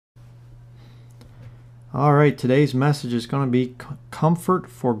All right, today's message is going to be comfort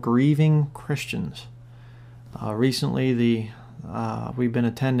for grieving Christians. Recently, we've been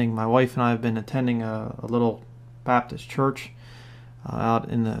attending, my wife and I have been attending a little Baptist church out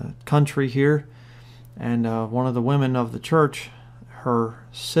in the country here, and one of the women of the church, her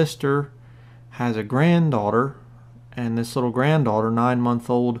sister has a granddaughter, and this little granddaughter,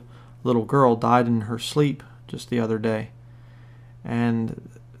 9-month-old little girl, died in her sleep just the other day. And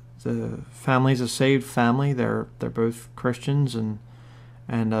the family's a saved family. They're both Christians, and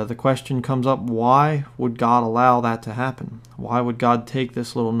the question comes up: why would God allow that to happen? Why would God take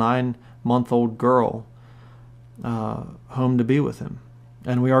this little 9-month-old girl home to be with Him?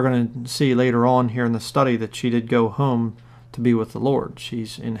 And we are going to see later on here in the study that she did go home to be with the Lord.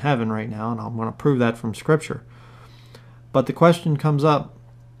 She's in heaven right now, and I'm going to prove that from Scripture. But the question comes up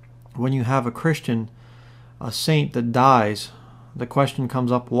when you have a Christian, a saint that dies. The question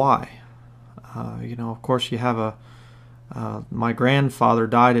comes up, why? Of course, you have my grandfather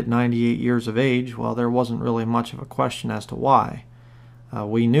died at 98 years of age. Well, there wasn't really much of a question as to why.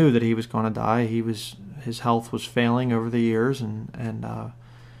 We knew that he was going to die. His health was failing over the years, and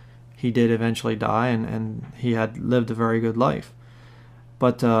he did eventually die, and he had lived a very good life.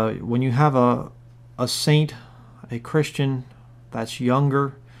 But when you have a saint, a Christian that's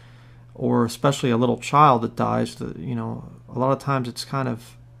younger, or especially a little child that dies, a lot of times it's kind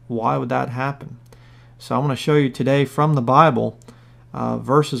of, why would that happen? So I want to show you today from the Bible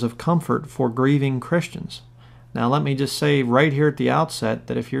verses of comfort for grieving Christians. Now let me just say right here at the outset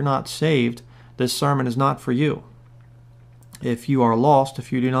that if you're not saved, this sermon is not for you. If you are lost,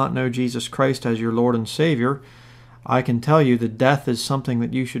 if you do not know Jesus Christ as your Lord and Savior, I can tell you that death is something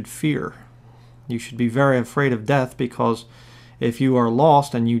that you should fear. You should be very afraid of death, because if you are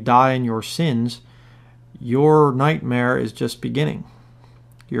lost and you die in your sins, your nightmare is just beginning.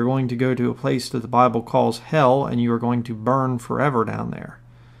 You're going to go to a place that the Bible calls hell, and you are going to burn forever down there.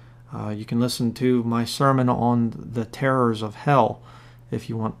 You can listen to my sermon on the terrors of hell if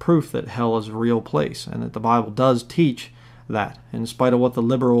you want proof that hell is a real place, and that the Bible does teach that, in spite of what the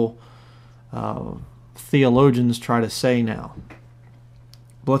liberal theologians try to say now.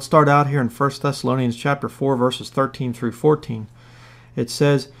 But let's start out here in 1 Thessalonians chapter 4, verses 13 through 14. It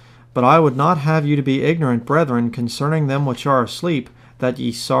says, "But I would not have you to be ignorant, brethren, concerning them which are asleep, that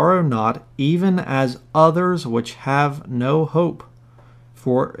ye sorrow not, even as others which have no hope.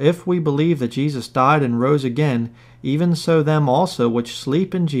 For if we believe that Jesus died and rose again, even so them also which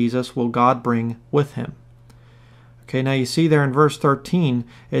sleep in Jesus will God bring with Him." Okay, now you see there in verse 13,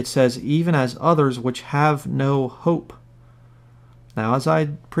 it says, even as others which have no hope. Now, as I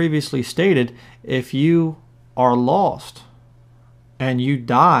previously stated, if you are lost and you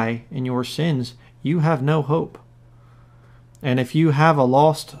die in your sins, you have no hope. And if you have a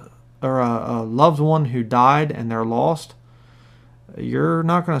lost or a loved one who died and they're lost, you're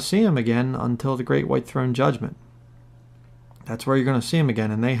not going to see them again until the great white throne judgment. That's where you're going to see them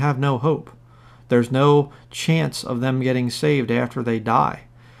again, and they have no hope. There's no chance of them getting saved after they die.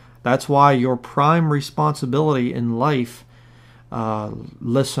 That's why your prime responsibility in life,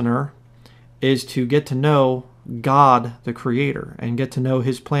 listener, is to get to know God the Creator and get to know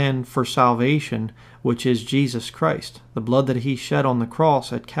His plan for salvation, which is Jesus Christ. The blood that He shed on the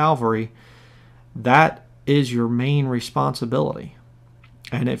cross at Calvary, that is your main responsibility.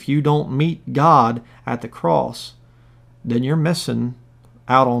 And if you don't meet God at the cross, then you're missing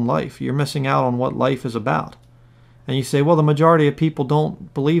out on life. You're missing out on what life is about. And you say, well, the majority of people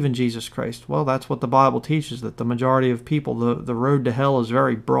don't believe in Jesus Christ. Well, that's what the Bible teaches, that the majority of people, the road to hell is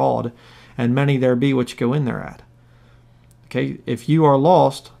very broad, and many there be which go in thereat. Okay, if you are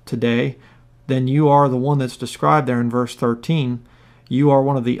lost today, then you are the one that's described there in verse 13. You are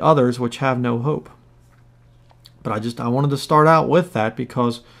one of the others which have no hope. But I wanted to start out with that,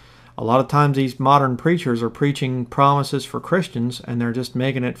 because a lot of times these modern preachers are preaching promises for Christians, and they're just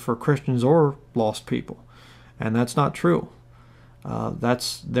making it for Christians or lost people. And that's not true.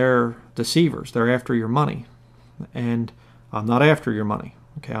 They're deceivers. They're after your money. And I'm not after your money.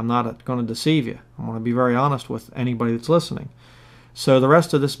 Okay, I'm not going to deceive you. I want to be very honest with anybody that's listening. So the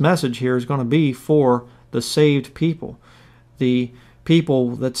rest of this message here is going to be for the saved people. The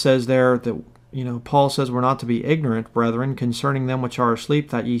people that says there that, Paul says we're not to be ignorant, brethren, concerning them which are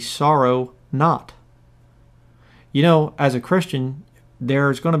asleep, that ye sorrow not. As a Christian,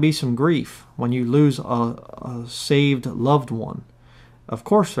 there's going to be some grief when you lose a saved loved one. Of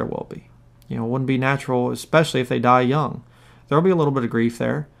course there will be. It wouldn't be natural, especially if they die young. There'll be a little bit of grief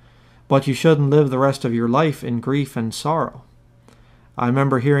there, but you shouldn't live the rest of your life in grief and sorrow. I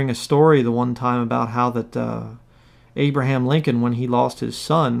remember hearing a story the one time about how that Abraham Lincoln, when he lost his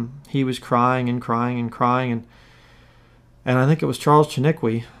son, he was crying and crying and crying. And I think it was Charles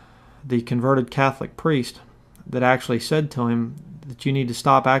Chiniquy, the converted Catholic priest, that actually said to him that you need to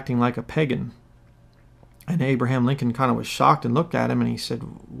stop acting like a pagan. And Abraham Lincoln kind of was shocked and looked at him, and he said,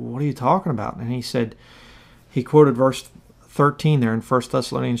 what are you talking about? And he said, he quoted verse 13 there in 1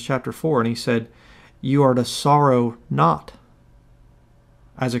 Thessalonians chapter 4, and he said, you are to sorrow not.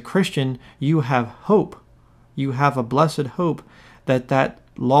 As a Christian, you have hope. You have a blessed hope that that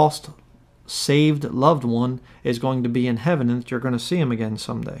lost, saved loved one is going to be in heaven and that you're going to see him again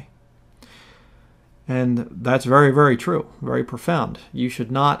someday. And that's very, very true, very profound. You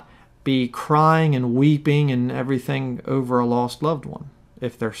should not be crying and weeping and everything over a lost loved one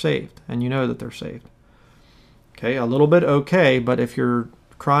if they're saved and you know that they're saved. Okay, a little bit okay, but if you're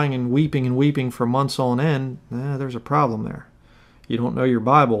crying and weeping for months on end, there's a problem there. You don't know your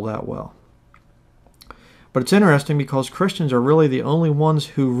Bible that well. But it's interesting because Christians are really the only ones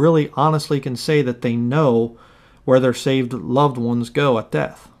who really honestly can say that they know where their saved loved ones go at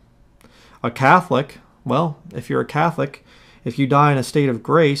death. A Catholic, well, if you're a Catholic, if you die in a state of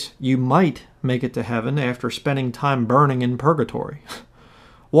grace, you might make it to heaven after spending time burning in purgatory.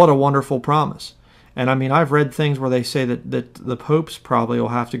 What a wonderful promise. And I mean, I've read things where they say that the popes probably will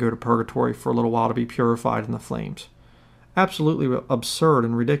have to go to purgatory for a little while to be purified in the flames. Absolutely absurd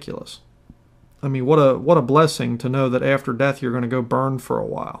and ridiculous. I mean, what a blessing to know that after death you're going to go burn for a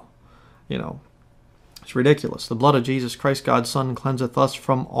while. You know, it's ridiculous. The blood of Jesus Christ, God's Son, cleanseth us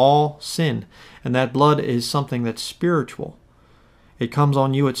from all sin. And that blood is something that's spiritual. It comes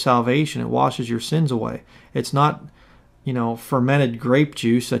on you at salvation. It washes your sins away. It's not, you know, fermented grape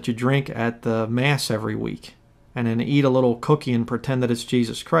juice that you drink at the Mass every week and then eat a little cookie and pretend that it's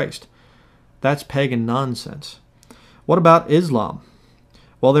Jesus Christ. That's pagan nonsense. What about Islam?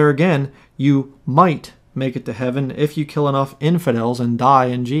 Well, there again, you might make it to heaven if you kill enough infidels and die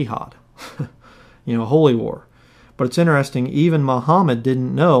in jihad. You know, holy war. But it's interesting, even Muhammad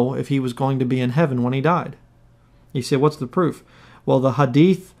didn't know if he was going to be in heaven when he died. You say, what's the proof? Well, the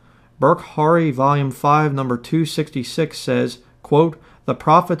Hadith, Bukhari, volume 5, number 266 says, quote, the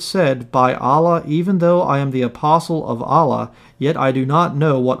Prophet said, by Allah, even though I am the apostle of Allah, yet I do not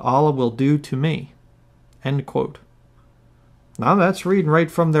know what Allah will do to me. End quote. Now that's reading right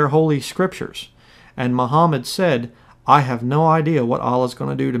from their holy scriptures. And Muhammad said, I have no idea what Allah is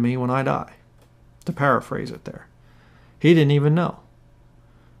going to do to me when I die. To paraphrase it there. He didn't even know.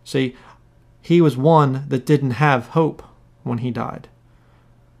 See, he was one that didn't have hope when he died.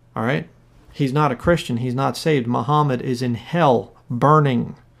 All right? He's not a Christian. He's not saved. Muhammad is in hell,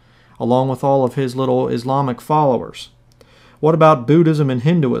 burning, along with all of his little Islamic followers. What about Buddhism and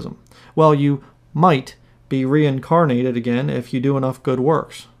Hinduism? Well, you might be reincarnated again if you do enough good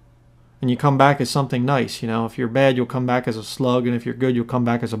works. And you come back as something nice. You know, if you're bad, you'll come back as a slug, and if you're good, you'll come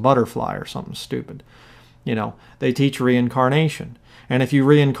back as a butterfly or something stupid. You know, they teach reincarnation. And if you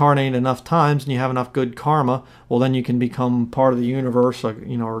reincarnate enough times and you have enough good karma, well, then you can become part of the universe,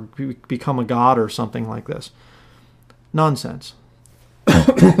 you know, or become a god or something like this. Nonsense.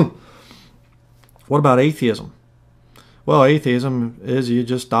 What about atheism? Well, atheism is you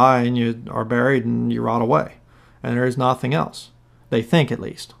just die and you are buried and you rot away. And there is nothing else. They think, at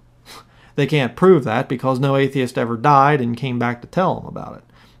least. They can't prove that because no atheist ever died and came back to tell them about it.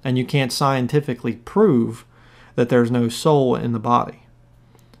 And you can't scientifically prove that there's no soul in the body.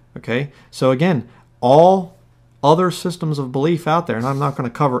 Okay? So again, all other systems of belief out there, and I'm not going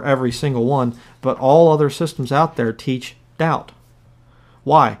to cover every single one, but all other systems out there teach doubt.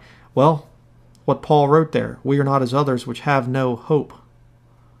 Why? Well, what Paul wrote there, we are not as others which have no hope.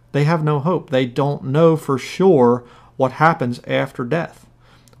 They have no hope. They don't know for sure what happens after death.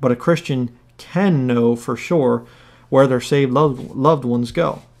 But a Christian can know for sure where their saved loved ones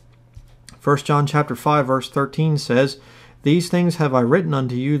go. 1 John chapter 5, verse 13 says, these things have I written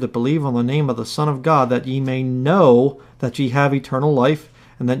unto you that believe on the name of the Son of God, that ye may know that ye have eternal life,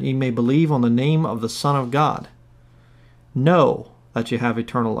 and that ye may believe on the name of the Son of God. Know that ye have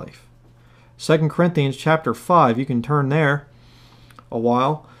eternal life. 2 Corinthians chapter 5, you can turn there a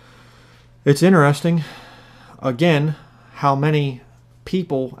while. It's interesting, again, how many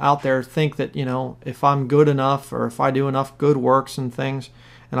people out there think that, you know, if I'm good enough or if I do enough good works and things.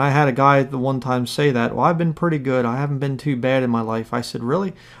 And I had a guy the one time say that, well, I've been pretty good. I haven't been too bad in my life. I said,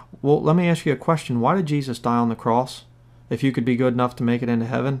 really? Well, let me ask you a question. Why did Jesus die on the cross if you could be good enough to make it into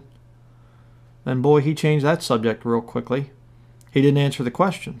heaven? And boy, he changed that subject real quickly. He didn't answer the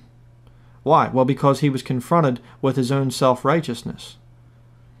question. Why? Well, because he was confronted with his own self-righteousness.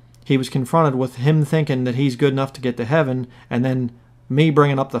 He was confronted with him thinking that he's good enough to get to heaven, and then me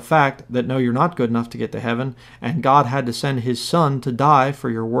bringing up the fact that no, you're not good enough to get to heaven, and God had to send his son to die for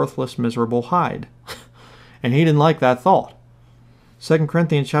your worthless, miserable hide. And he didn't like that thought. 2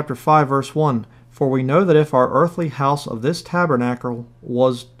 Corinthians chapter 5, verse 1, for we know that if our earthly house of this tabernacle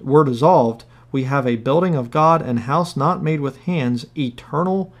were dissolved, we have a building of God, and house not made with hands,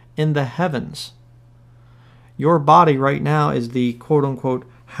 eternal in the heavens. Your body right now is the quote-unquote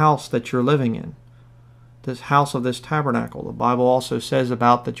house that you're living in. This house of this tabernacle. The Bible also says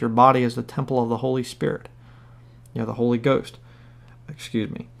about that your body is the temple of the Holy Spirit. The Holy Ghost. Excuse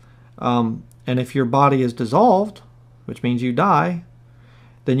me. And if your body is dissolved, which means you die,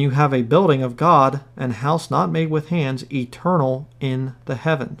 then you have a building of God, and house not made with hands, eternal in the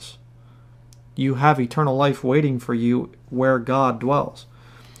heavens. You have eternal life waiting for you where God dwells.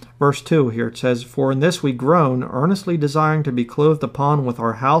 Verse 2 here, it says, for in this we groan, earnestly desiring to be clothed upon with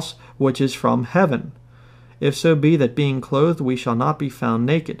our house which is from heaven. If so be that being clothed we shall not be found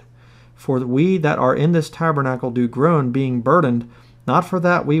naked. For we that are in this tabernacle do groan, being burdened, not for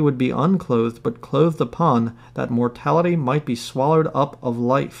that we would be unclothed, but clothed upon, that mortality might be swallowed up of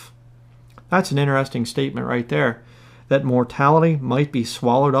life. That's an interesting statement right there, that mortality might be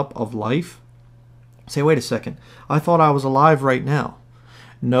swallowed up of life. Say, wait a second, I thought I was alive right now.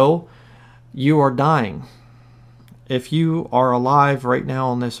 No, you are dying. If you are alive right now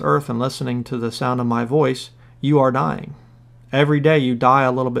on this earth and listening to the sound of my voice, you are dying. Every day you die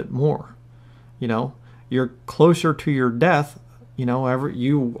a little bit more. You're closer to your death.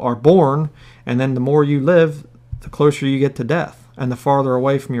 You are born, and then the more you live, the closer you get to death, and the farther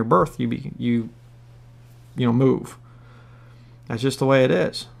away from your birth you move. That's just the way it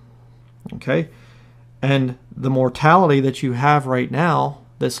is. Okay? And the mortality that you have right now,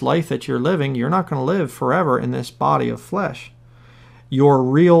 this life that you're living, you're not going to live forever in this body of flesh. Your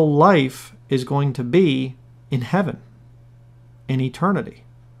real life is going to be in heaven, in eternity.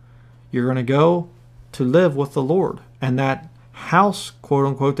 You're going to go to live with the Lord. And that house, quote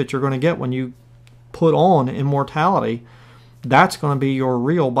unquote, that you're going to get when you put on immortality, that's going to be your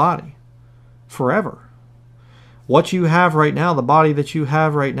real body forever. What you have right now, the body that you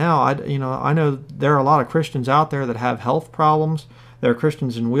have right now, I know there are a lot of Christians out there that have health problems. There are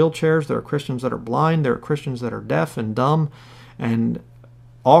Christians in wheelchairs. There are Christians that are blind. There are Christians that are deaf and dumb and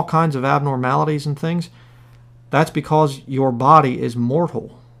all kinds of abnormalities and things. That's because your body is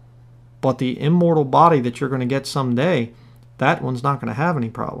mortal. But the immortal body that you're going to get someday, that one's not going to have any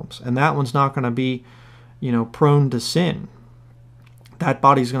problems. And that one's not going to be, prone to sin. That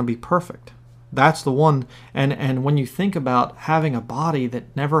body's going to be perfect. That's the one. And when you think about having a body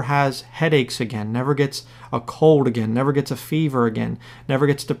that never has headaches again, never gets a cold again, never gets a fever again, never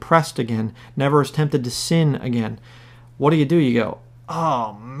gets depressed again, never is tempted to sin again, what do? You go,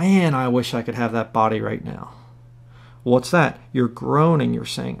 oh man, I wish I could have that body right now. What's that? You're groaning. You're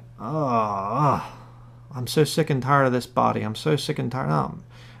saying, oh, I'm so sick and tired of this body. I'm so sick and tired. Oh,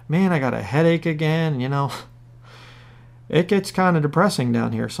 man, I got a headache again. It gets kind of depressing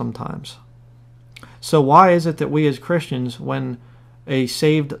down here sometimes. So why is it that we as Christians, when a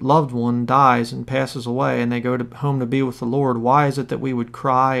saved loved one dies and passes away and they go home to be with the Lord, why is it that we would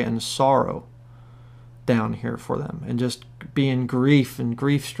cry and sorrow down here for them and just be in grief and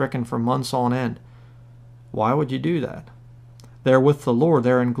grief-stricken for months on end? Why would you do that? They're with the Lord.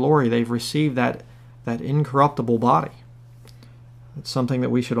 They're in glory. They've received that incorruptible body. It's something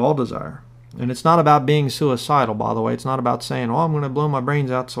that we should all desire. And it's not about being suicidal, by the way. It's not about saying, oh, I'm going to blow my brains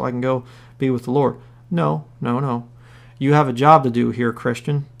out so I can go be with the Lord. No. You have a job to do here,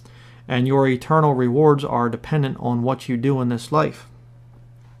 Christian. And your eternal rewards are dependent on what you do in this life.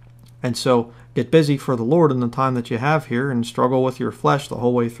 And so get busy for the Lord in the time that you have here and struggle with your flesh the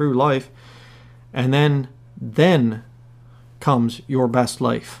whole way through life. And then comes your best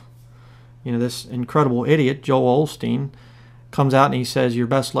life. This incredible idiot, Joel Osteen, comes out and he says, your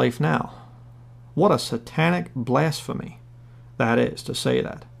best life now. What a satanic blasphemy that is to say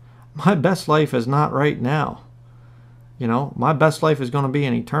that. My best life is not right now. My best life is going to be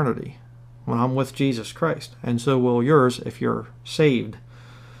in eternity when I'm with Jesus Christ. And so will yours if you're saved.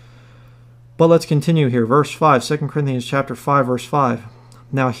 But let's continue here. Verse 5, 2 Corinthians chapter 5, verse 5.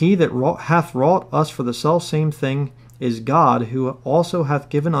 Now he that hath wrought us for the selfsame thing is God, who also hath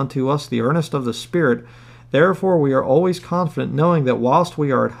given unto us the earnest of the Spirit. Therefore we are always confident, knowing that whilst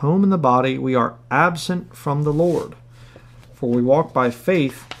we are at home in the body, we are absent from the Lord. For we walk by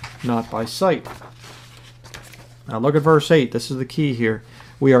faith, not by sight. Now look at verse 8. This is the key here.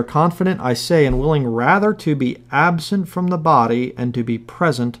 We are confident, I say, and willing rather to be absent from the body and to be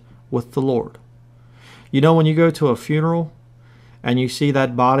present with the Lord. When you go to a funeral and you see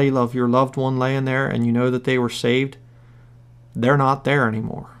that body of your loved one laying there and you know that they were saved, they're not there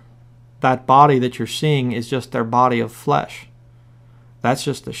anymore. That body that you're seeing is just their body of flesh. That's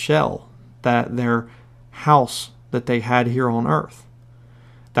just the shell, that their house that they had here on earth.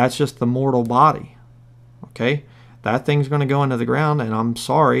 That's just the mortal body. Okay? That thing's going to go into the ground, and I'm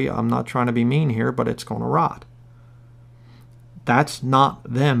sorry, I'm not trying to be mean here, but it's going to rot. That's not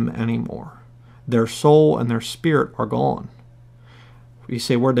them anymore. Their soul and their spirit are gone. You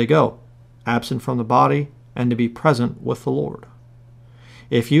say, where'd they go? Absent from the body and to be present with the Lord.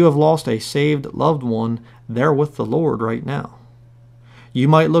 If you have lost a saved loved one, they're with the Lord right now. You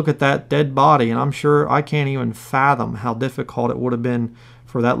might look at that dead body, and I'm sure I can't even fathom how difficult it would have been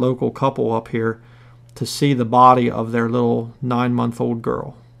for that local couple up here to see the body of their little 9-month-old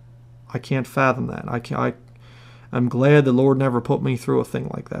girl. I can't fathom that. I'm glad the Lord never put me through a thing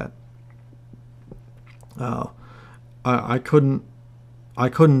like that. I couldn't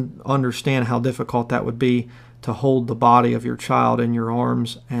understand how difficult that would be, to hold the body of your child in your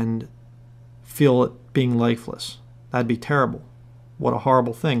arms and feel it being lifeless. That'd be terrible. What a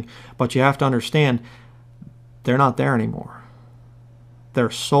horrible thing. But you have to understand, they're not there anymore.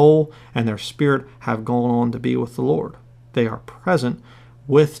 Their soul and their spirit have gone on to be with the Lord. They are present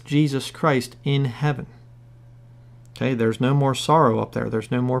with Jesus Christ in heaven. Okay, there's no more sorrow up there.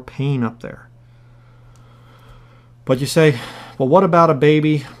 There's no more pain up there. But you say, well, what about a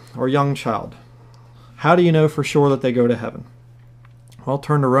baby or young child? How do you know for sure that they go to heaven? Well,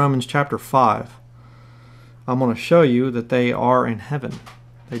 turn to Romans chapter 5. I'm going to show you that they are in heaven.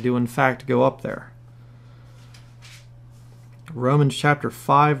 They do, in fact, go up there. Romans chapter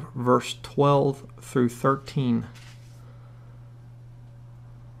 5, verse 12 through 13.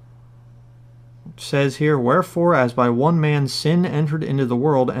 It says here, wherefore, as by one man sin entered into the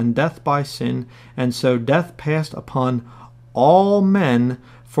world, and death by sin, and so death passed upon all men,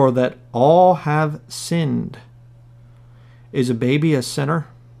 for that all have sinned. Is a baby a sinner?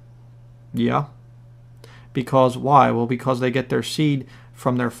 Yeah. Because why? Well, because they get their seed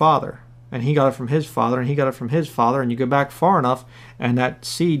from their father. And he got it from his father, and he got it from his father, and you go back far enough, and that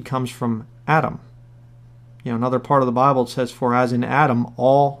seed comes from Adam. You know, another part of the Bible, it says, for as in Adam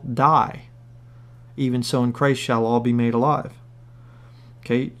all die, even so in Christ shall all be made alive.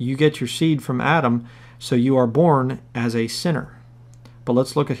 Okay, you get your seed from Adam, so you are born as a sinner. But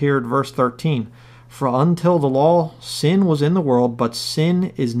let's look at here at verse 13. For until the law, sin was in the world, but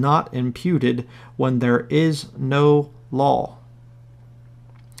sin is not imputed when there is no law.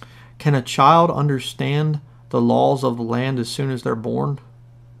 Can a child understand the laws of the land as soon as they're born?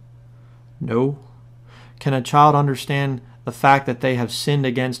 No. Can a child understand the fact that they have sinned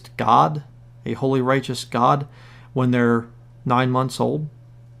against God, a holy, righteous God, when they're 9 months old?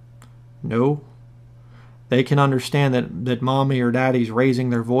 No. They can understand that mommy or daddy's raising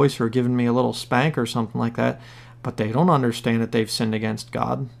their voice or giving me a little spank or something like that, but they don't understand that they've sinned against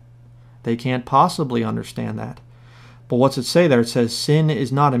God. They can't possibly understand that. But what's it say there? It says sin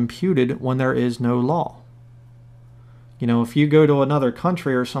is not imputed when there is no law. You know, if you go to another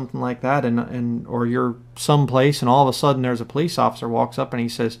country or something like that, or you're someplace and all of a sudden there's a police officer walks up and he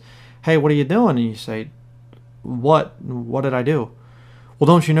says, hey, what are you doing? And you say, what did I do? Well,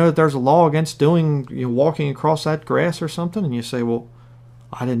 don't you know that there's a law against walking across that grass or something? And you say, well,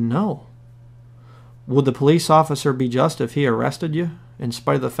 I didn't know. Would the police officer be just if he arrested you in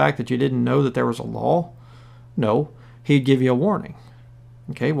spite of the fact that you didn't know that there was a law? No, he'd give you a warning.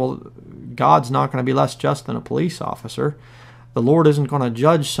 Okay, well, God's not going to be less just than a police officer. The Lord isn't going to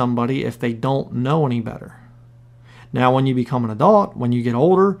judge somebody if they don't know any better. Now, when you become an adult, when you get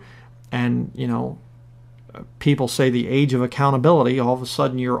older, and, people say the age of accountability, all of a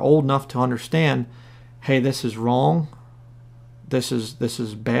sudden you're old enough to understand, hey, this is wrong. This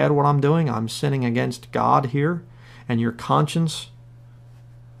is bad what I'm doing. I'm sinning against God here. And your conscience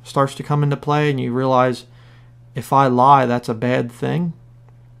starts to come into play, and you realize, if I lie, that's a bad thing.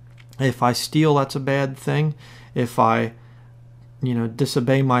 If I steal, that's a bad thing. If I,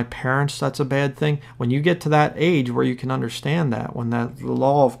 disobey my parents, that's a bad thing. When you get to that age where you can understand that, when the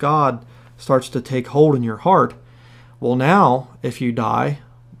law of God starts to take hold in your heart, well, now, if you die,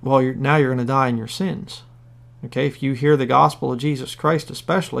 now you're going to die in your sins. Okay, if you hear the gospel of Jesus Christ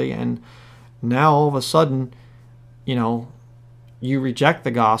especially, and now all of a sudden, you reject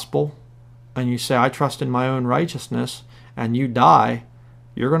the gospel, and you say, I trust in my own righteousness, and you die,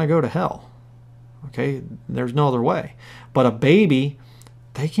 you're going to go to hell. Okay, there's no other way. But a baby,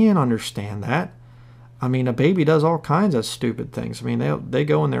 they can't understand that. I mean, a baby does all kinds of stupid things. I mean, they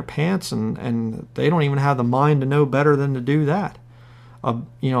go in their pants, and they don't even have the mind to know better than to do that. A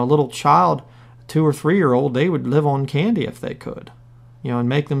little child, 2 or 3 year old, they would live on candy if they could, and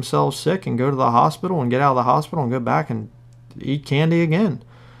make themselves sick and go to the hospital and get out of the hospital and go back and eat candy again.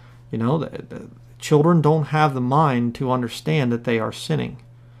 You know, the children don't have the mind to understand that they are sinning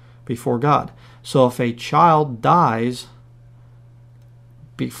before God. So if a child dies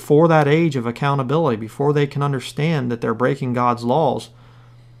before that age of accountability, before they can understand that they're breaking God's laws,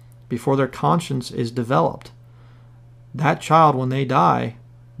 before their conscience is developed, that child, when they die,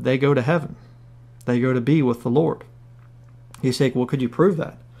 they go to heaven. They go to be with the Lord. You say, well, could you prove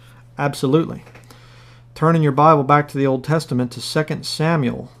that? Absolutely. Turn in your Bible back to the Old Testament to 2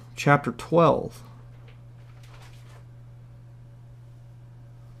 Samuel chapter 12.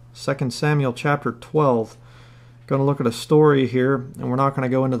 2 Samuel chapter 12. Going to look at a story here, and we're not going to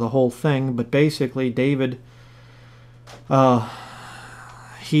go into the whole thing, but basically David,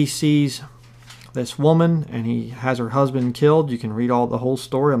 he sees this woman, and he has her husband killed. You can read the whole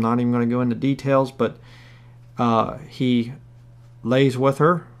story. I'm not even going to go into details, but he lays with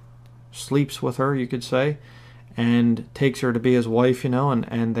her, sleeps with her, you could say, and takes her to be his wife,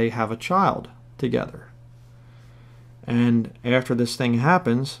 and they have a child together. And after this thing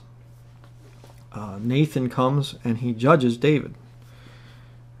happens, Nathan comes and he judges David.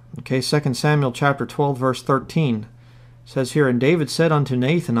 Okay, 2 Samuel chapter 12, verse 13 says here, "And David said unto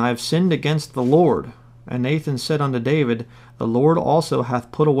Nathan, I have sinned against the Lord. And Nathan said unto David, The Lord also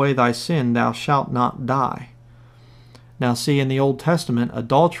hath put away thy sin, thou shalt not die." Now see, in the Old Testament,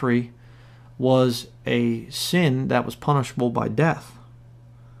 adultery was a sin that was punishable by death.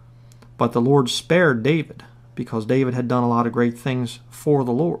 But the Lord spared David, because David had done a lot of great things for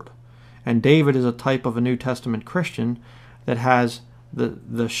the Lord. And David is a type of a New Testament Christian that has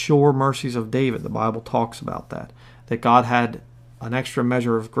the sure mercies of David. The Bible talks about that God had an extra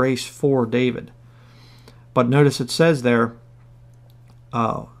measure of grace for David. But notice it says there,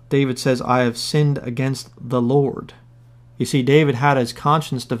 David says, I have sinned against the Lord. You see, David had his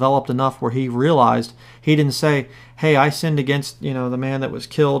conscience developed enough where he realized, he didn't say, hey, I sinned against the man that was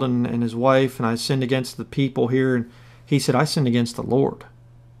killed and his wife, and I sinned against the people here. And he said, I sinned against the Lord.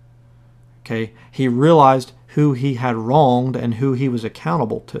 Okay, he realized who he had wronged and who he was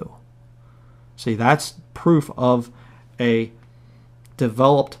accountable to. See, that's proof of a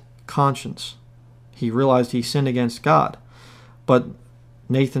developed conscience. He realized he sinned against God. But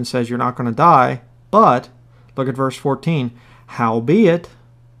Nathan says, you're not going to die. But, look at verse 14. Howbeit,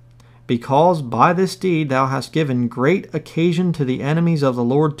 because by this deed thou hast given great occasion to the enemies of the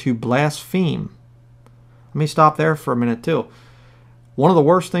Lord to blaspheme. Let me stop there for a minute too. One of the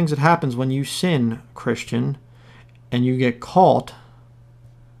worst things that happens when you sin, Christian, and you get caught,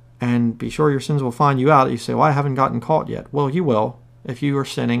 and be sure your sins will find you out. You say, well, I haven't gotten caught yet. Well, you will. If you are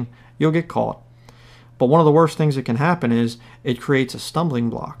sinning, you'll get caught. But one of the worst things that can happen is it creates a stumbling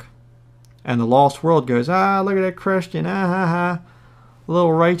block. And the lost world goes, look at that Christian,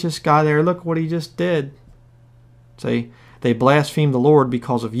 little righteous guy there, look what he just did. See, they blaspheme the Lord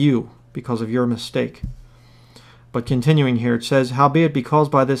because of you, because of your mistake. But continuing here, it says, Howbeit, because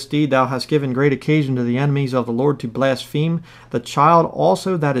by this deed thou hast given great occasion to the enemies of the Lord to blaspheme, the child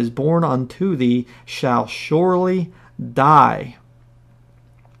also that is born unto thee shall surely die.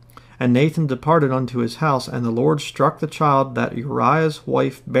 And Nathan departed unto his house, and the Lord struck the child that Uriah's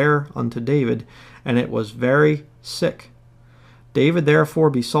wife bare unto David, and it was very sick. David therefore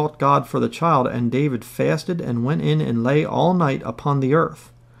besought God for the child, and David fasted and went in and lay all night upon the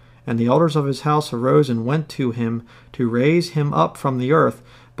earth. And the elders of his house arose and went to him to raise him up from the earth,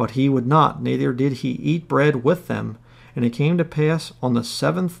 but he would not, neither did he eat bread with them. And it came to pass on the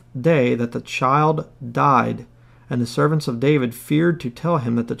 7th day that the child died. And the servants of David feared to tell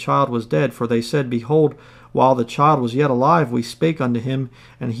him that the child was dead, for they said, Behold, while the child was yet alive, we spake unto him,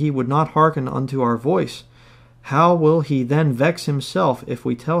 and he would not hearken unto our voice. How will he then vex himself if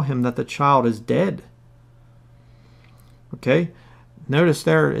we tell him that the child is dead? Okay? Notice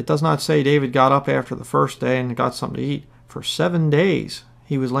there, it does not say David got up after the first day and got something to eat. For 7 days,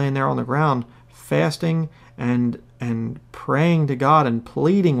 he was laying there on the ground, fasting and praying to God and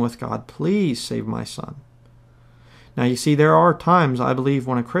pleading with God, please save my son. Now, you see, there are times, I believe,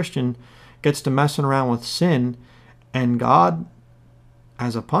 when a Christian gets to messing around with sin, and God,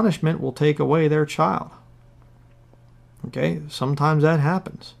 as a punishment, will take away their child. Okay? Sometimes that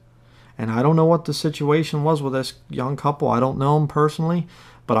happens. And I don't know what the situation was with this young couple. I don't know them personally,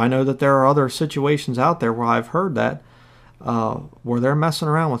 but I know that there are other situations out there where I've heard that, where they're messing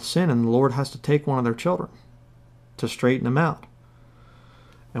around with sin, and the Lord has to take one of their children to straighten them out.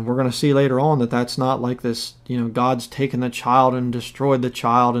 And we're going to see later on that that's not like this, God's taken the child and destroyed the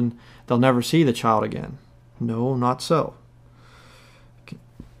child and they'll never see the child again. No, not so.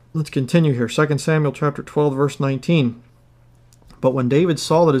 Let's continue here. 2 Samuel chapter 12, verse 19. But when David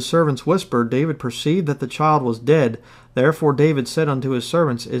saw that his servants whispered, David perceived that the child was dead. Therefore David said unto his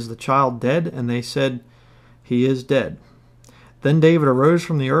servants, Is the child dead? And they said, He is dead. Then David arose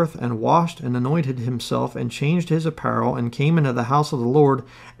from the earth, and washed, and anointed himself, and changed his apparel, and came into the house of the Lord,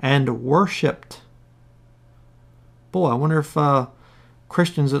 and worshipped. Boy, I wonder if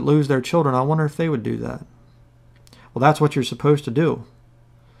Christians that lose their children, I wonder if they would do that. Well, that's what you're supposed to do.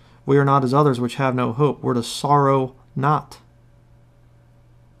 We are not as others which have no hope. We're to sorrow not.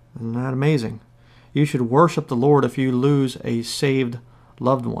 Isn't that amazing? You should worship the Lord if you lose a saved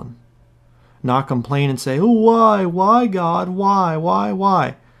loved one. Not complain and say, oh, why, God,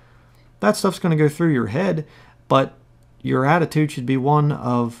 why? That stuff's going to go through your head, but your attitude should be one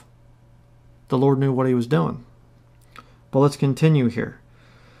of the Lord knew what he was doing. But let's continue here.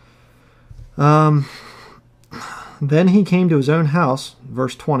 Then he came to his own house,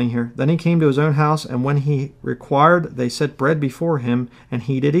 verse 20 here. Then he came to his own house, and when he required, they set bread before him, and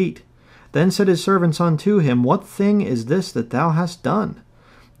he did eat. Then said his servants unto him, What thing is this that thou hast done?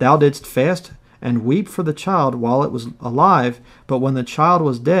 Thou didst fast and weep for the child while it was alive, but when the child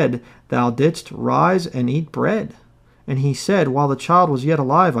was dead, thou didst rise and eat bread. And he said, While the child was yet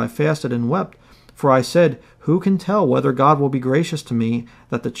alive, I fasted and wept. For I said, Who can tell whether God will be gracious to me,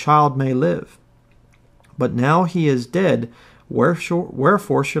 that the child may live? But now he is dead,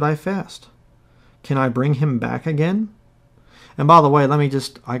 wherefore should I fast? Can I bring him back again? And by the way, let me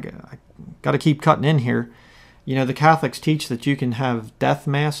just, I got to keep cutting in here. You know, the Catholics teach that you can have death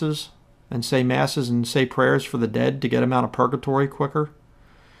masses and say prayers for the dead to get them out of purgatory quicker.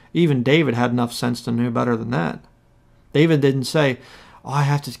 Even David had enough sense to know better than that. David didn't say, oh, I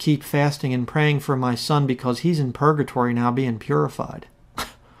have to keep fasting and praying for my son because he's in purgatory now being purified.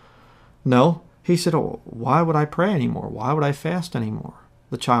 No. He said, oh, why would I pray anymore? Why would I fast anymore?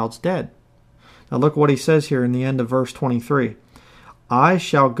 The child's dead. Now look what he says here in the end of verse 23. I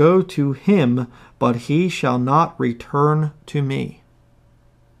shall go to him, but he shall not return to me.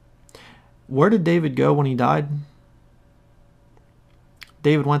 Where did David go when he died?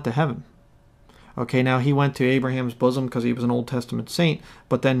 David went to heaven. Okay, now he went to Abraham's bosom because he was an Old Testament saint,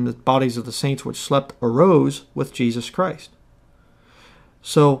 but then the bodies of the saints which slept arose with Jesus Christ.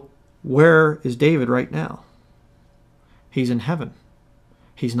 So, where is David right now? He's in heaven.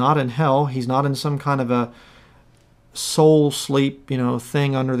 He's not in hell. He's not in some kind of a soul sleep,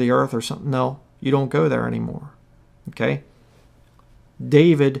 thing under the earth or something. No, you don't go there anymore. Okay?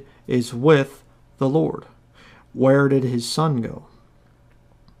 David is with the Lord. Where did his son go?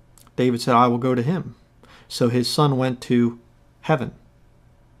 David said, I will go to him. So his son went to heaven.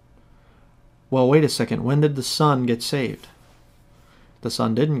 Well, wait a second. When did the son get saved? The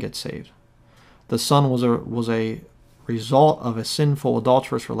son didn't get saved. The son was a result of a sinful,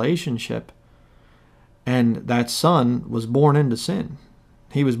 adulterous relationship, and that son was born into sin.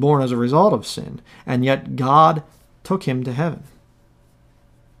 He was born as a result of sin, and yet God took him to heaven.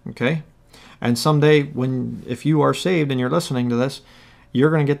 Okay? And someday, if you are saved and you're listening to this,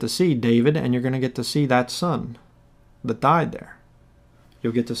 you're going to get to see David, and you're going to get to see that son that died there.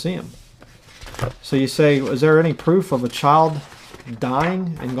 You'll get to see him. So you say, is there any proof of a child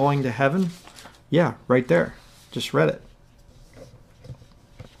dying and going to heaven? Yeah, right there. Just read it.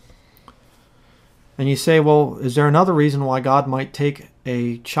 And you say, well, is there another reason why God might take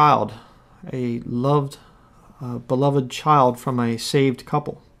a child, a loved, beloved child from a saved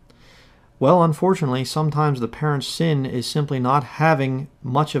couple? Well, unfortunately, sometimes the parent's sin is simply not having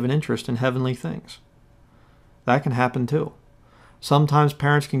much of an interest in heavenly things. That can happen too. Sometimes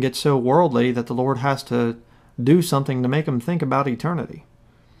parents can get so worldly that the Lord has to do something to make them think about eternity.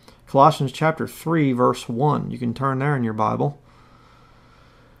 Colossians chapter 3, verse 1. You can turn there in your Bible.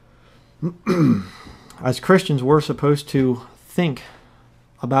 As Christians, we're supposed to think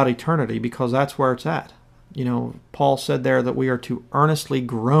about eternity because that's where it's at. Paul said there that we are to earnestly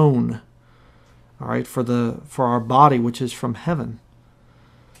groan, all right, for our body which is from heaven.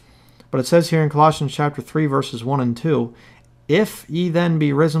 But it says here in Colossians chapter 3, verses 1 and 2, if ye then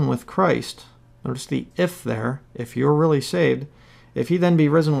be risen with Christ, notice the if there, if you're really saved, if ye then be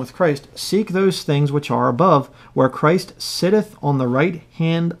risen with Christ, seek those things which are above, where Christ sitteth on the right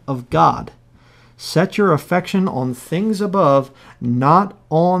hand of God. Set your affection on things above, not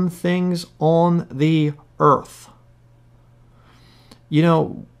on things on the earth.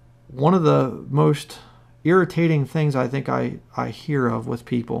 One of the most irritating things I think I hear of with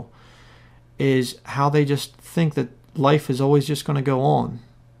people is how they just think that life is always just going to go on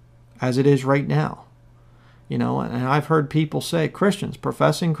as it is right now. And I've heard people say, Christians,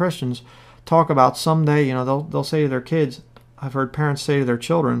 professing Christians, talk about someday, they'll say to their kids, I've heard parents say to their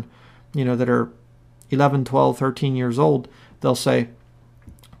children, that are 11, 12, 13 years old, they'll say,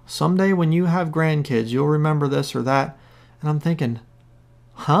 someday when you have grandkids, you'll remember this or that. And I'm thinking,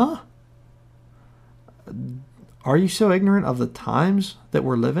 huh? Are you so ignorant of the times that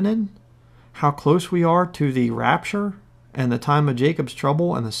we're living in? How close we are to the rapture and the time of Jacob's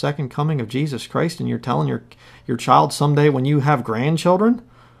trouble and the second coming of Jesus Christ, and you're telling your child someday when you have grandchildren,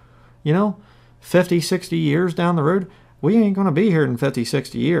 50, 60 years down the road, we ain't going to be here in 50,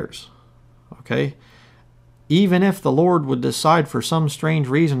 60 years. Okay? Even if the Lord would decide for some strange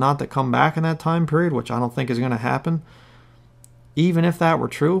reason not to come back in that time period, which I don't think is going to happen, even if that were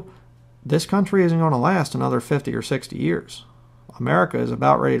true, this country isn't going to last another 50 or 60 years. America is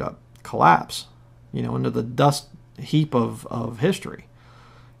about ready to collapse, into the dust heap of history.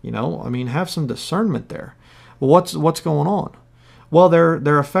 Have some discernment there. Well, what's going on? Well,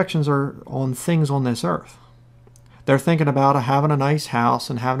 their affections are on things on this earth. They're thinking about having a nice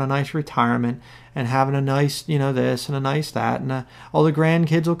house and having a nice retirement and having a nice, this and a nice that. And all the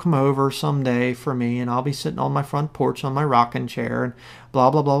grandkids will come over someday for me, and I'll be sitting on my front porch on my rocking chair and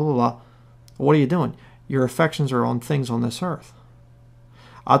blah, blah, blah, blah, blah. What are you doing? Your affections are on things on this earth.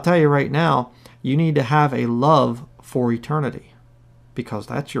 I'll tell you right now, you need to have a love for eternity, because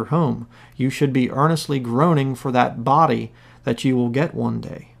that's your home. You should be earnestly groaning for that body that you will get one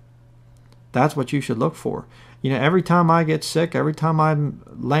day. That's what you should look for. Every time I get sick, every time I'm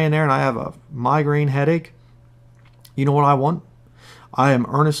laying there and I have a migraine headache, you know what I want? I am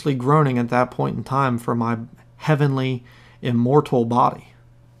earnestly groaning at that point in time for my heavenly, immortal body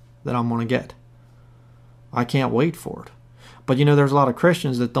that I'm going to get. I can't wait for it. But there's a lot of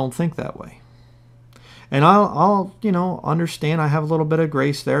Christians that don't think that way. And I'll understand. I have a little bit of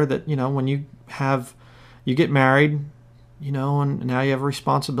grace there that, when you get married, and now you have a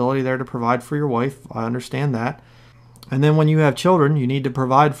responsibility there to provide for your wife. I understand that. And then when you have children, you need to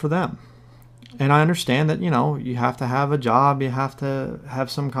provide for them. And I understand that, you have to have a job. You have to have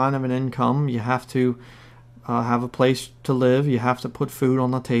some kind of an income. You have to have a place to live. You have to put food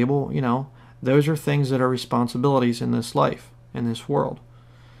on the table. Those are things that are responsibilities in this life, in this world.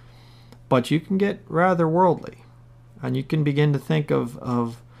 But you can get rather worldly. And you can begin to think of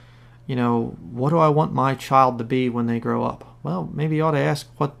what do I want my child to be when they grow up? Well, maybe you ought to ask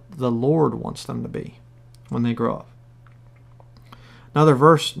what the Lord wants them to be when they grow up. Another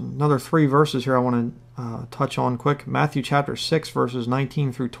 3 verses here I want to touch on quick. Matthew chapter 6, verses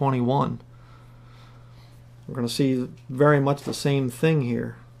 19 through 21. We're going to see very much the same thing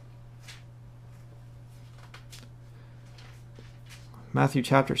here. Matthew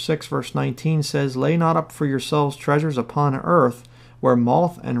chapter 6, verse 19 says, "Lay not up for yourselves treasures upon earth, where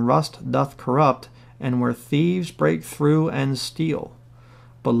moth and rust doth corrupt, and where thieves break through and steal.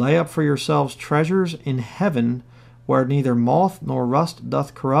 But lay up for yourselves treasures in heaven, where neither moth nor rust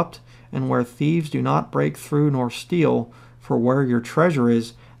doth corrupt, and where thieves do not break through nor steal. For where your treasure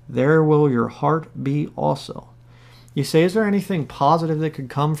is, there will your heart be also." You say, is there anything positive that could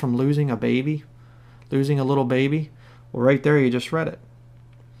come from losing a baby? Losing a little baby? Well, right there you just read it.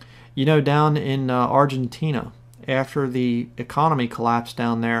 Down in Argentina, after the economy collapsed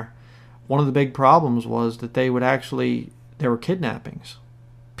down there, one of the big problems was that there were kidnappings.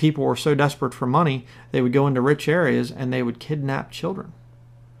 People were so desperate for money, they would go into rich areas and they would kidnap children.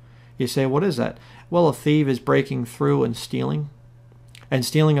 You say, what is that? Well, a thief is breaking through and stealing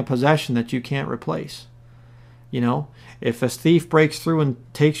a possession that you can't replace. If a thief breaks through and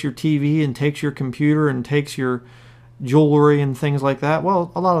takes your TV and takes your computer and takes your jewelry and things like that,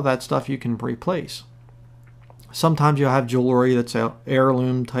 well, a lot of that stuff you can replace. Sometimes you'll have jewelry that's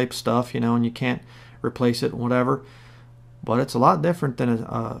heirloom type stuff, and you can't replace it and whatever. But it's a lot different than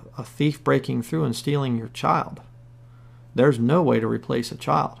a thief breaking through and stealing your child. There's no way to replace a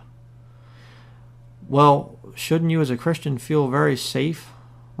child. Well, shouldn't you as a Christian feel very safe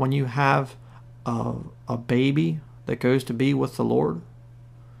when you have a baby that goes to be with the Lord?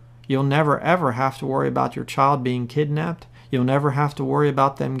 You'll never ever have to worry about your child being kidnapped. You'll never have to worry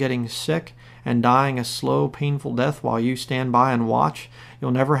about them getting sick and dying a slow, painful death while you stand by and watch.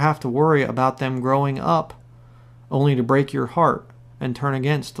 You'll never have to worry about them growing up only to break your heart and turn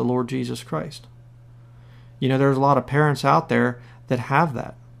against the Lord Jesus Christ. There's a lot of parents out there that have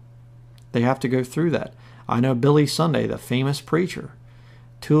that. They have to go through that. I know Billy Sunday, the famous preacher,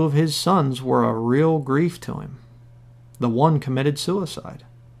 2 of his sons were a real grief to him. The one committed suicide.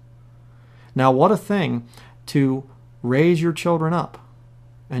 Now, what a thing to raise your children up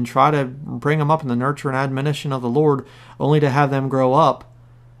and try to bring them up in the nurture and admonition of the Lord, only to have them grow up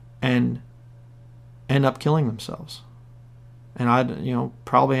and end up killing themselves. And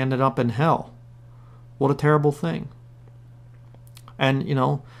probably ended up in hell. What a terrible thing. And,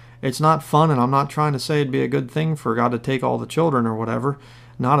 It's not fun, and I'm not trying to say it'd be a good thing for God to take all the children or whatever.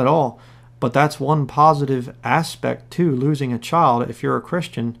 Not at all. But that's one positive aspect to losing a child. If you're a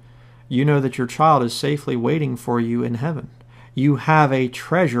Christian, you know that your child is safely waiting for you in heaven. You have a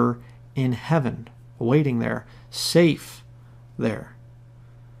treasure in heaven waiting there, safe there.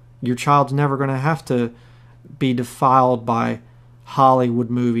 Your child's never going to have to be defiled by Hollywood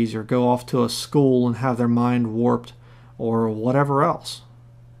movies or go off to a school and have their mind warped or whatever else.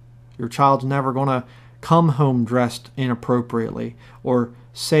 Your child's never going to come home dressed inappropriately or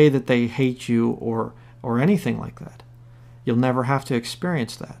say that they hate you or anything like that. You'll never have to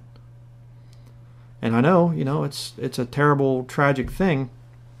experience that. And I know, it's a terrible, tragic thing,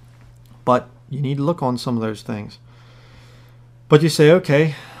 but you need to look on some of those things. But you say,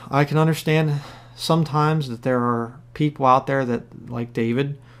 okay, I can understand sometimes that there are people out there that, like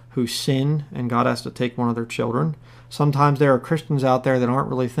David, who sin and God has to take one of their children. Sometimes there are Christians out there that aren't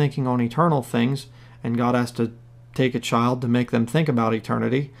really thinking on eternal things and God has to take a child to make them think about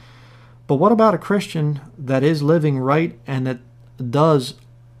eternity. But what about a Christian that is living right and that does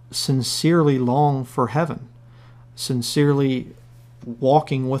sincerely long for heaven, sincerely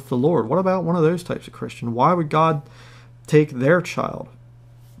walking with the Lord? What about one of those types of Christian? Why would God take their child?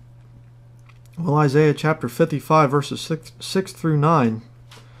 Well, Isaiah chapter 55, verses 6 through 9,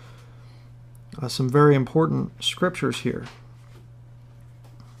 some very important scriptures here.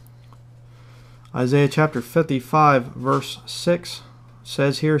 Isaiah chapter 55, verse 6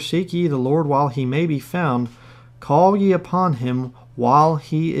 says here, "Seek ye the Lord while he may be found, call ye upon him while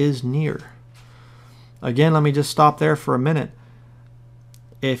he is near." Again, let me just stop there for a minute.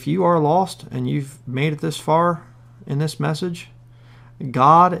 If you are lost and you've made it this far in this message,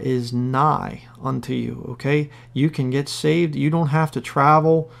 God is nigh unto you, okay? You can get saved. You don't have to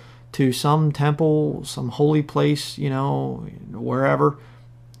travel to some temple, some holy place, wherever.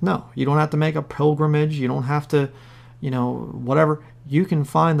 No, you don't have to make a pilgrimage. You don't have to, whatever. You can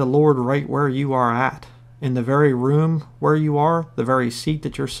find the Lord right where you are at. In the very room where you are, the very seat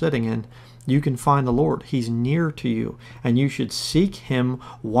that you're sitting in, you can find the Lord. He's near to you, and you should seek him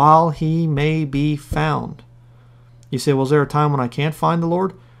while he may be found. You say, well, is there a time when I can't find the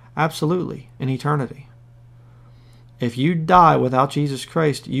Lord? Absolutely, in eternity. If you die without Jesus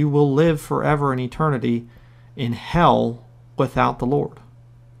Christ, you will live forever in eternity in hell without the Lord.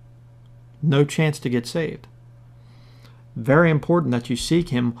 No chance to get saved. Very important that you seek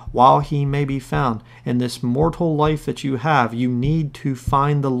him while he may be found. In this mortal life that you have, you need to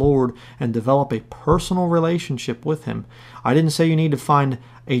find the Lord and develop a personal relationship with him. I didn't say you need to find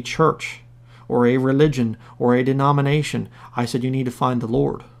a church or a religion or a denomination. I said you need to find the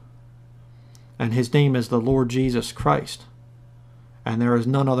Lord. And his name is the Lord Jesus Christ. And there is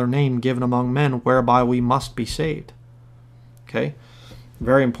none other name given among men whereby we must be saved. Okay?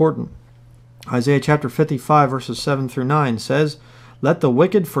 Very important. Isaiah chapter 55, verses 7 through 9 says, "Let the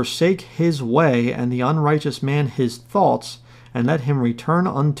wicked forsake his way, and the unrighteous man his thoughts, and let him return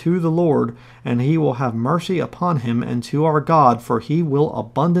unto the Lord, and he will have mercy upon him, and to our God, for he will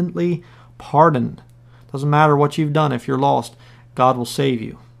abundantly pardon." Doesn't matter what you've done. If you're lost, God will save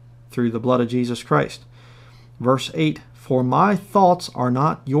you through the blood of Jesus Christ. Verse 8, "For my thoughts are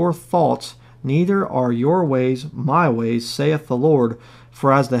not your thoughts, neither are your ways my ways, saith the Lord.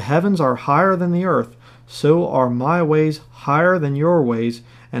 For as the heavens are higher than the earth, so are my ways higher than your ways,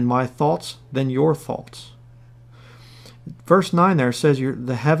 and my thoughts than your thoughts." Verse 9 there says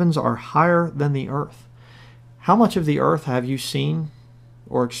the heavens are higher than the earth. How much of the earth have you seen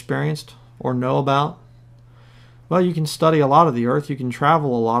or experienced or know about? Well, you can study a lot of the earth, you can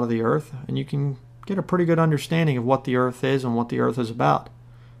travel a lot of the earth, and you can get a pretty good understanding of what the earth is and what the earth is about.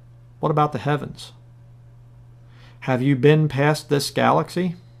 What about the heavens? Have you been past this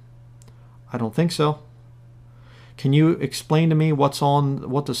galaxy? I don't think so. Can you explain to me what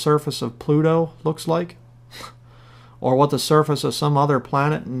the surface of Pluto looks like? Or what the surface of some other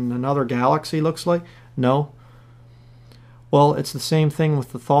planet in another galaxy looks like? No. Well, it's the same thing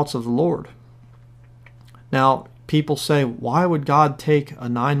with the thoughts of the Lord. Now, people say, why would God take a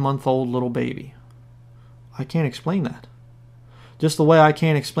 9-month-old little baby? I can't explain that. Just the way I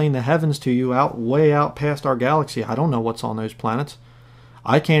can't explain the heavens to you way out past our galaxy. I don't know what's on those planets.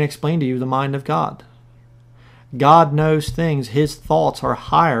 I can't explain to you the mind of God. God knows things. His thoughts are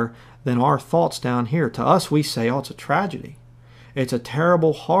higher than our thoughts down here. To us, we say, oh, it's a tragedy. It's a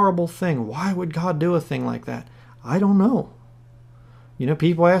terrible, horrible thing. Why would God do a thing like that? I don't know.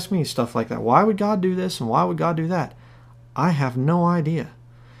 People ask me stuff like that. Why would God do this and why would God do that? I have no idea.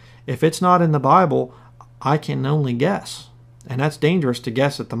 If it's not in the Bible, I can only guess. And that's dangerous to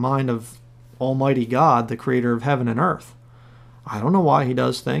guess at the mind of Almighty God, the creator of heaven and earth. I don't know why he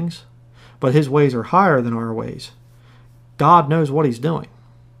does things, but his ways are higher than our ways. God knows what he's doing.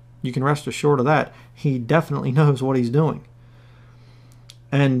 You can rest assured of that. He definitely knows what he's doing.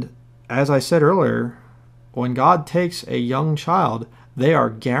 And as I said earlier, when God takes a young child, they are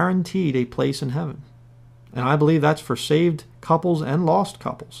guaranteed a place in heaven. And I believe that's for saved couples and lost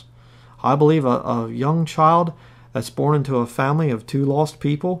couples. I believe a young child that's born into a family of two lost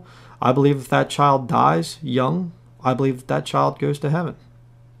people, I believe if that child dies young, I believe that child goes to heaven.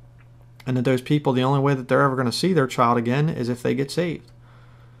 And that those people, the only way that they're ever going to see their child again is if they get saved.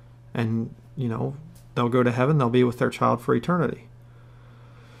 And, you know, they'll go to heaven, they'll be with their child for eternity.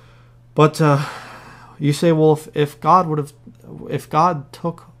 But you say, well, if God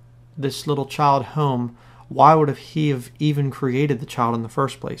took this little child home, why would he have even created the child in the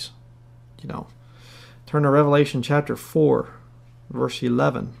first place? You know, turn to Revelation chapter 4, verse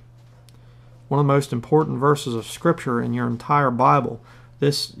 11. One of the most important verses of Scripture in your entire Bible.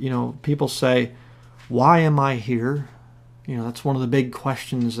 This, you know, people say, why am I here? You know, that's one of the big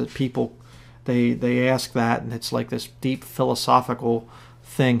questions that people, they ask that, and it's like this deep philosophical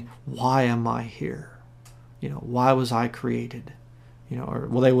thing. Why am I here? You know, why was I created? You know, or,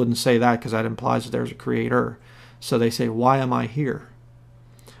 well, they wouldn't say that because that implies that there's a creator. So they say, why am I here?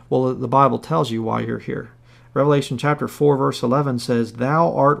 Well, the Bible tells you why you're here. Revelation chapter 4, verse 11 says,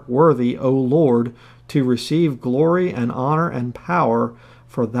 Thou art worthy, O Lord, to receive glory and honor and power,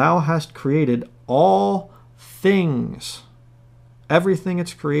 for thou hast created all things. Everything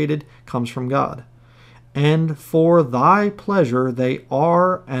that's created comes from God. And for thy pleasure they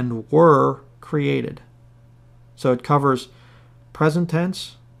are and were created. So it covers present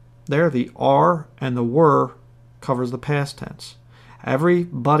tense. There, the are and the were covers the past tense.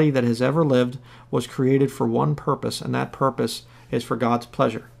 Everybody that has ever lived was created for one purpose, and that purpose is for God's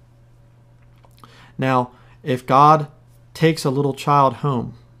pleasure. Now, if God takes a little child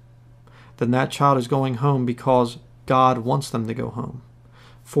home, then that child is going home because God wants them to go home,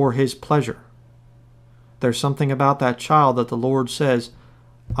 for his pleasure. There's something about that child that the Lord says,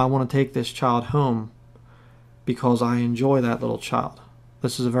 I want to take this child home because I enjoy that little child.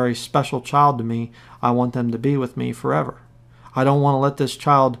 This is a very special child to me. I want them to be with me forever. I don't want to let this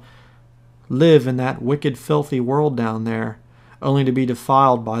child live in that wicked, filthy world down there, only to be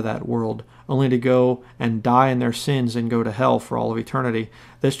defiled by that world, only to go and die in their sins and go to hell for all of eternity.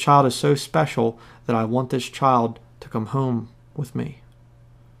 This child is so special that I want this child to come home with me.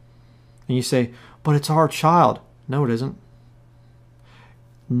 And you say, but it's our child. No, it isn't.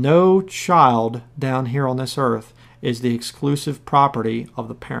 No child down here on this earth is the exclusive property of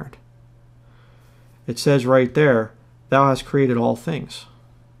the parent. It says right there, Thou hast created all things.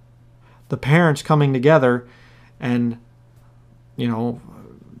 The parents coming together, and you know,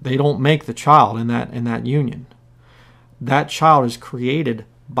 they don't make the child in that union. That child is created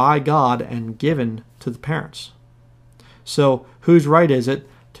by God and given to the parents. So whose right is it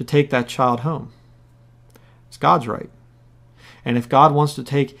to take that child home? It's God's right. And if God wants to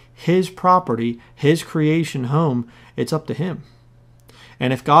take his property, his creation home, it's up to him.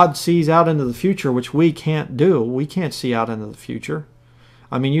 And if God sees out into the future, which we can't do, we can't see out into the future.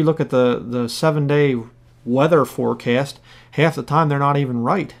 I mean, you look at the 7-day weather forecast, half the time they're not even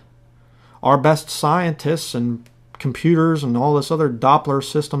right. Our best scientists and computers and all this other Doppler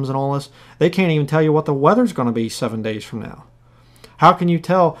systems and all this, they can't even tell you what the weather's going to be 7 days from now. How can you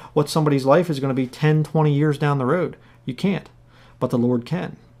tell what somebody's life is going to be 10, 20 years down the road? You can't, but the Lord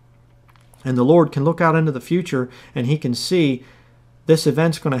can. And the Lord can look out into the future and he can see this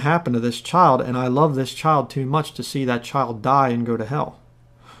event's going to happen to this child, and I love this child too much to see that child die and go to hell.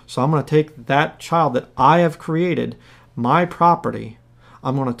 So I'm going to take that child that I have created, my property,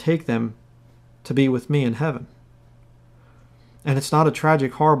 I'm going to take them to be with me in heaven. And it's not a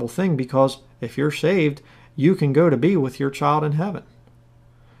tragic, horrible thing, because if you're saved, you can go to be with your child in heaven.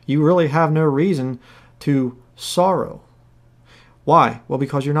 You really have no reason to sorrow. Why? Well,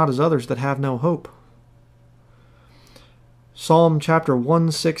 because you're not as others that have no hope. Psalm chapter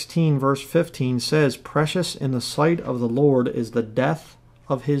 116 verse 15 says, Precious in the sight of the Lord is the death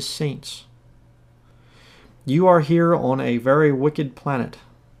of his saints. You are here on a very wicked planet.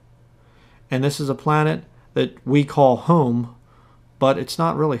 And this is a planet that we call home, but it's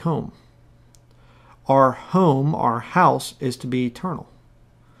not really home. Our home, our house, is to be eternal.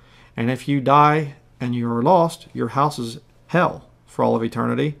 And if you die and you are lost, your house is hell for all of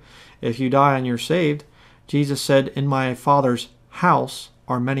eternity. If you die and you're saved, Jesus said, In my Father's house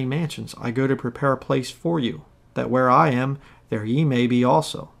are many mansions. I go to prepare a place for you, that where I am, there ye may be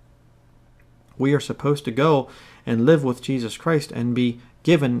also. We are supposed to go and live with Jesus Christ and be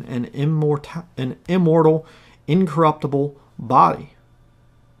given an immortal, incorruptible body.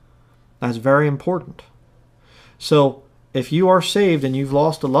 That's very important. So if you are saved and you've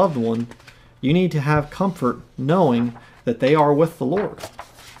lost a loved one, you need to have comfort knowing that they are with the Lord.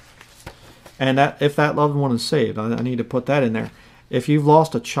 And that if that loved one is saved, I need to put that in there. If you've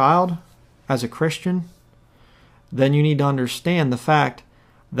lost a child as a Christian, then you need to understand the fact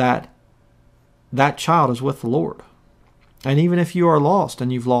that that child is with the Lord. And even if you are lost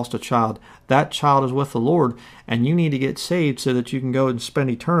and you've lost a child, that child is with the Lord, and you need to get saved so that you can go and spend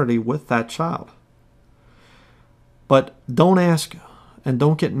eternity with that child. But don't ask and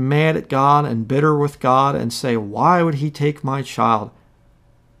don't get mad at God and bitter with God and say, why would He take my child?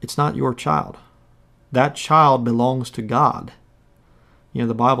 It's not your child. That child belongs to God. You know,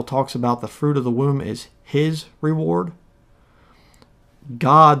 the Bible talks about the fruit of the womb is His reward.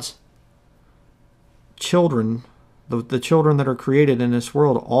 God's children, the children that are created in this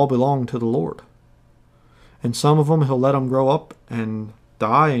world, all belong to the Lord. And some of them He'll let them grow up and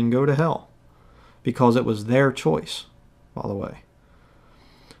die and go to hell because it was their choice, by the way.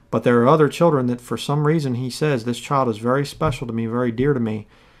 But there are other children that for some reason He says, this child is very special to me, very dear to me,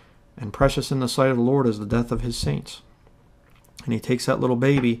 and precious in the sight of the Lord is the death of His saints. And He takes that little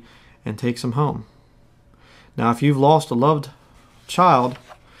baby and takes him home. Now, if you've lost a loved child,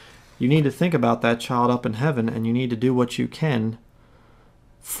 you need to think about that child up in heaven, and you need to do what you can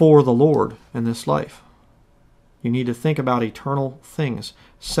for the Lord in this life. You need to think about eternal things.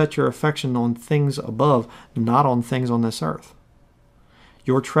 Set your affection on things above, not on things on this earth.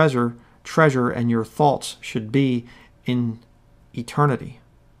 Your treasure, and your thoughts should be in eternity,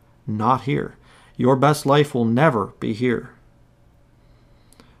 not here. Your best life will never be here.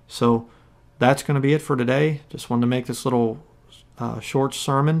 So that's going to be it for today. Just wanted to make this little short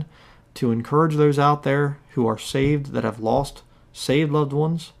sermon to encourage those out there who are saved, that have lost saved loved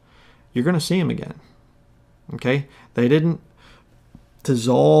ones. You're going to see them again. Okay? They didn't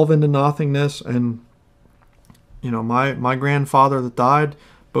dissolve into nothingness. And, you know, my grandfather that died,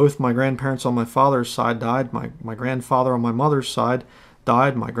 both my grandparents on my father's side died. My grandfather on my mother's side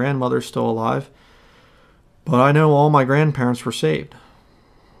died. My grandmother's still alive. But I know all my grandparents were saved.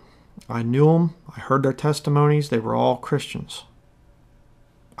 I knew them. I heard their testimonies. They were all Christians.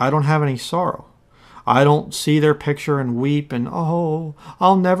 I don't have any sorrow. I don't see their picture and weep and, oh,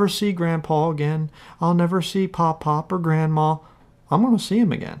 I'll never see Grandpa again. I'll never see Pop or Grandma. I'm going to see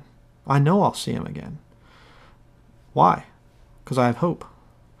him again. I know I'll see him again. Why? Because I have hope.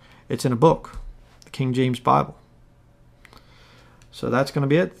 It's in a book, the King James Bible. So that's going to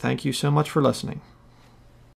be it. Thank you so much for listening.